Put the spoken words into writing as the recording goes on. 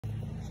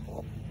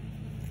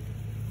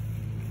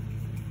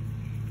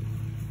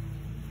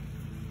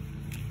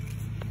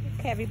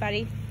Okay,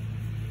 everybody.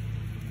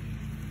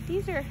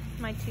 These are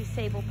my two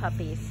sable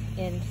puppies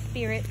in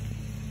Spirit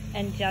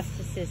and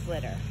Justice's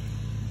litter.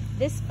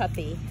 This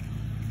puppy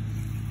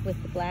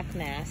with the black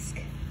mask,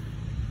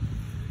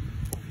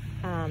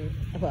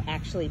 well,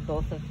 actually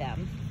both of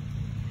them,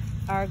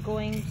 are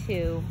going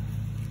to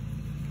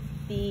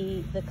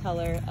be the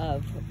color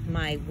of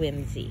my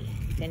Whimsy.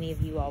 If any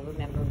of you all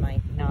remember my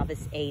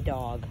novice A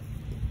dog,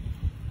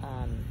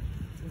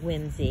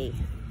 Whimsy,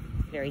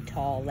 very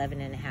tall,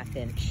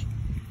 11.5-inch.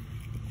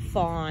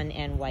 Fawn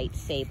and white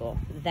sable.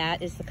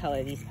 That is the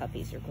color these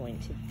puppies are going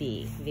to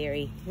be.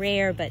 Very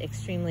rare, but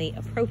extremely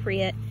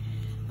appropriate.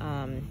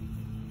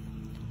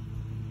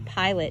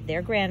 Pilot,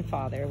 their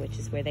grandfather, which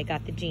is where they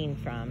got the gene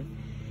from,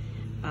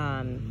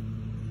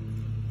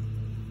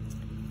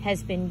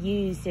 has been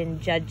used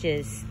in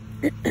judges'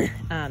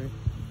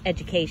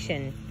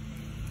 education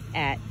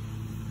at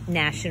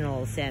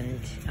nationals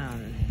and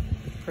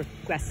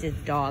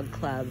progressive dog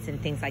clubs and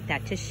things like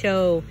that to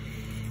show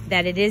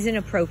that it is an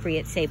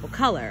appropriate sable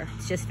color.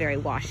 It's just very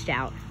washed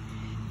out,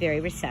 very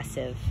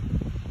recessive.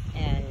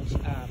 And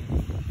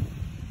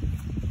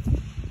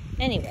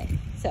anyway,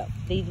 so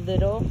the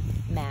little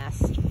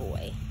masked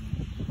boy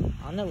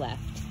on the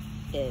left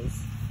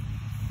is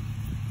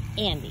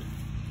Andy.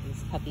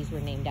 These puppies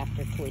were named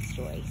after Toy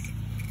Stories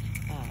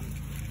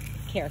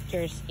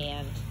characters,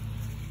 and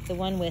the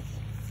one with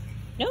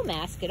no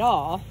mask at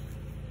all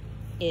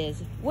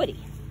is Woody.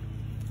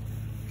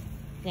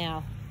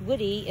 Now,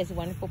 Woody is a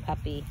wonderful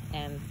puppy,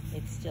 and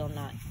it's still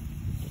not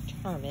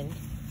determined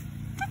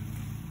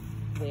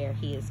where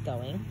he is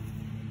going.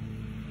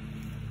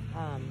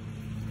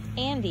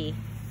 Andy,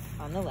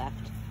 on the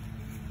left,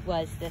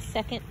 was the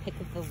second pick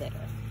of the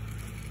litter.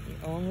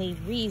 The only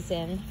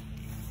reason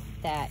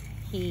that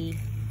he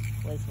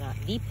was not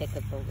the pick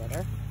of the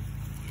litter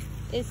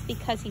is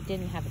because he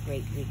didn't have a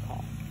great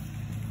recall.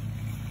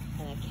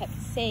 And I kept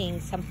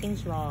saying,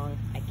 something's wrong,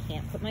 I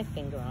can't put my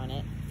finger on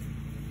it.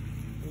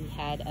 We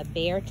had a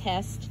bear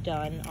test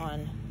done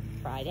on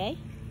Friday,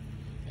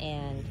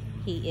 and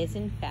he is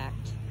in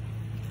fact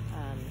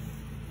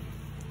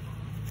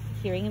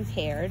hearing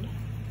impaired,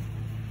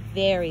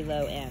 very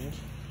low end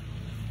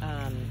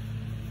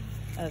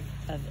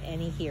of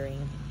any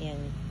hearing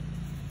in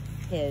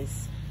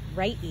his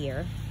right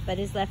ear, but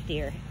his left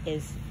ear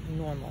is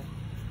normal.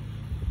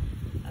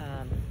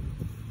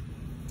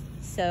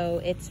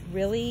 So it's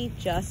really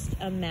just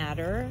a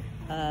matter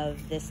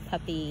of this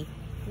puppy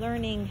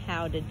learning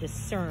how to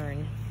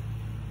discern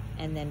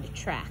and then to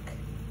track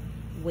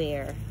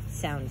where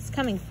sound is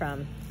coming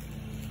from.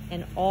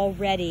 And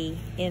already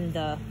in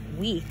the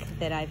week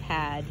that I've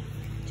had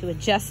to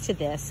adjust to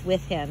this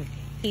with him,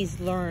 he's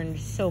learned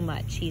so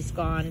much. He's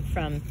gone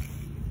from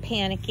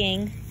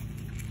panicking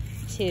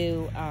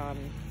to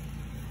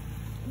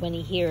when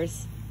he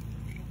hears,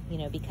 you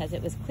know, because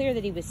it was clear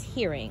that he was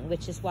hearing,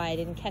 which is why I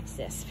didn't catch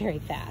this very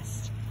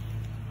fast.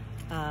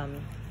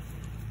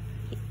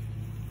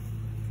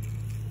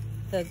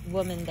 The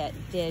woman that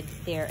did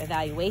their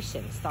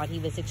evaluations thought he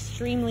was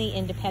extremely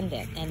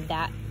independent, and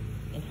that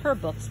in her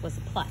books was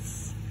a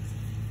plus,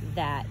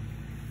 that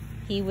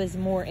he was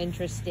more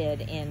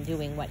interested in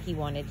doing what he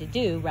wanted to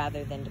do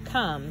rather than to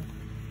come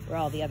where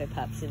all the other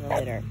pups in the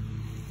litter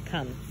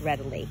come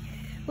readily.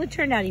 Well, it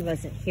turned out he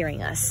wasn't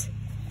hearing us.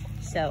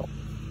 So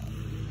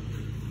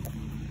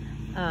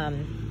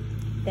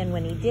then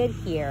when he did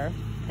hear,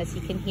 because he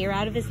can hear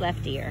out of his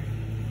left ear,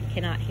 he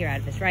cannot hear out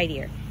of his right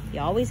ear, he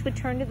always would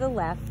turn to the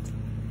left,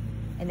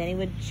 and then he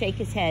would shake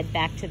his head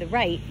back to the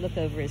right, look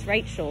over his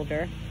right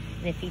shoulder,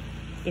 and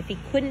if he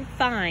couldn't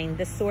find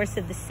the source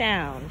of the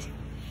sound,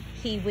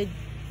 he would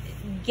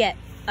get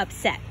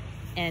upset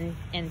and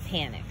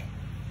panic.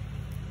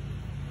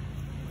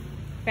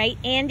 Right,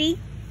 Andy?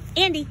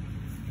 Andy?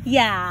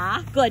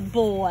 Yeah, good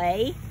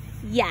boy.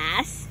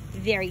 Yes,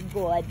 very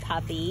good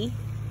puppy.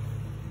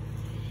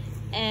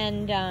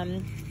 And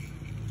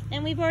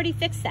we've already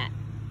fixed that.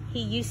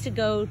 He used to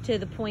go to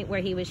the point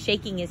where he was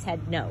shaking his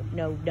head, no,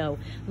 no, no,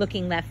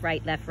 looking left,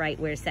 right,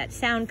 where's that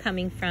sound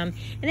coming from?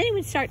 And then he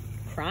would start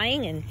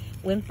crying and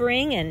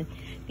whimpering and,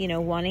 you know,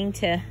 wanting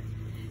to,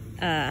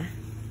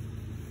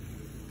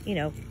 you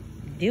know,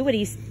 do what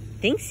he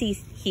thinks he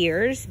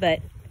hears,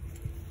 but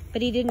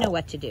he didn't know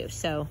what to do.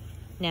 So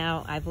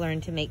now I've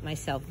learned to make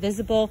myself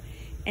visible,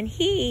 and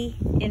he,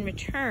 in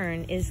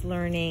return, is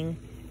learning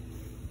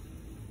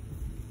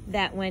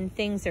that when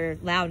things are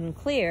loud and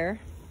clear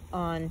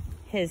on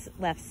his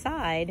left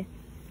side,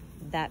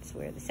 that's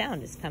where the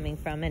sound is coming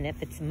from, and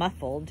if it's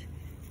muffled,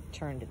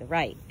 turn to the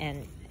right.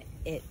 And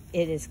it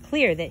is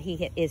clear that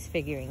he is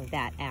figuring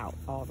that out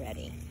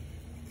already.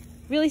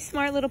 Really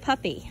smart little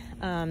puppy.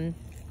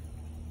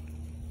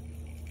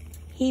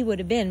 He would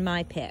have been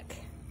my pick.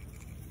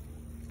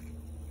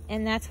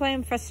 And that's why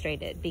I'm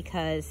frustrated,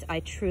 because I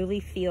truly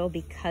feel,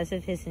 because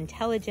of his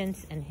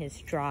intelligence and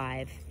his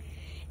drive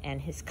and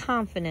his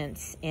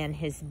confidence and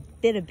his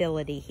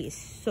biddability, he's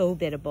so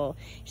biddable,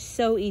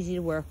 so easy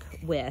to work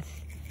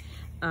with,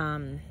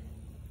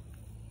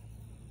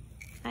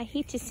 I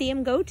hate to see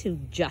him go to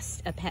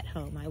just a pet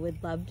home. I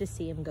would love to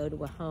see him go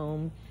to a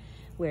home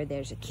where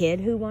there's a kid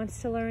who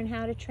wants to learn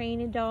how to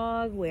train a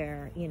dog,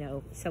 where, you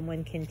know,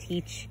 someone can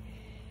teach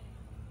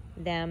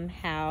them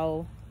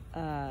how,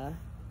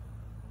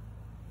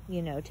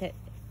 you know,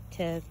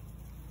 to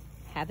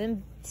have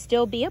him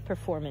still be a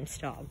performance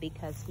dog,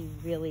 because he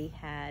really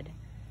had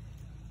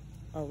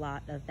a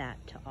lot of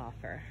that to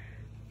offer.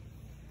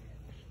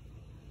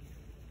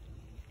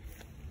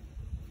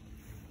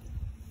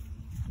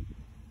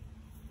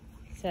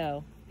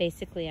 So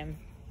basically I'm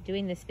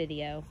doing this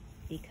video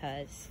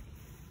because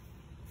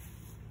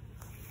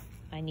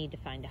I need to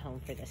find a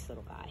home for this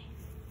little guy.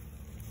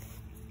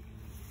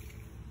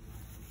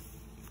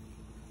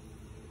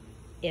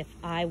 If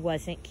I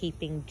wasn't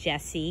keeping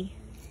Jesse,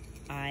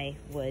 I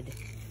would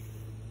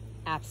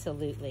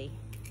absolutely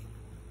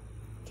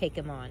take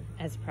him on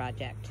as a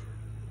project,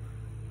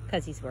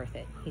 because he's worth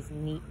it. He's a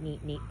neat,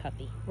 neat, neat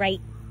puppy. Right?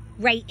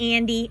 Right,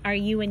 Andy? Are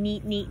you a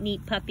neat, neat,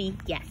 neat puppy?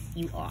 Yes,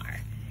 you are.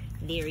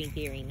 Very,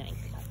 very nice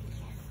puppy.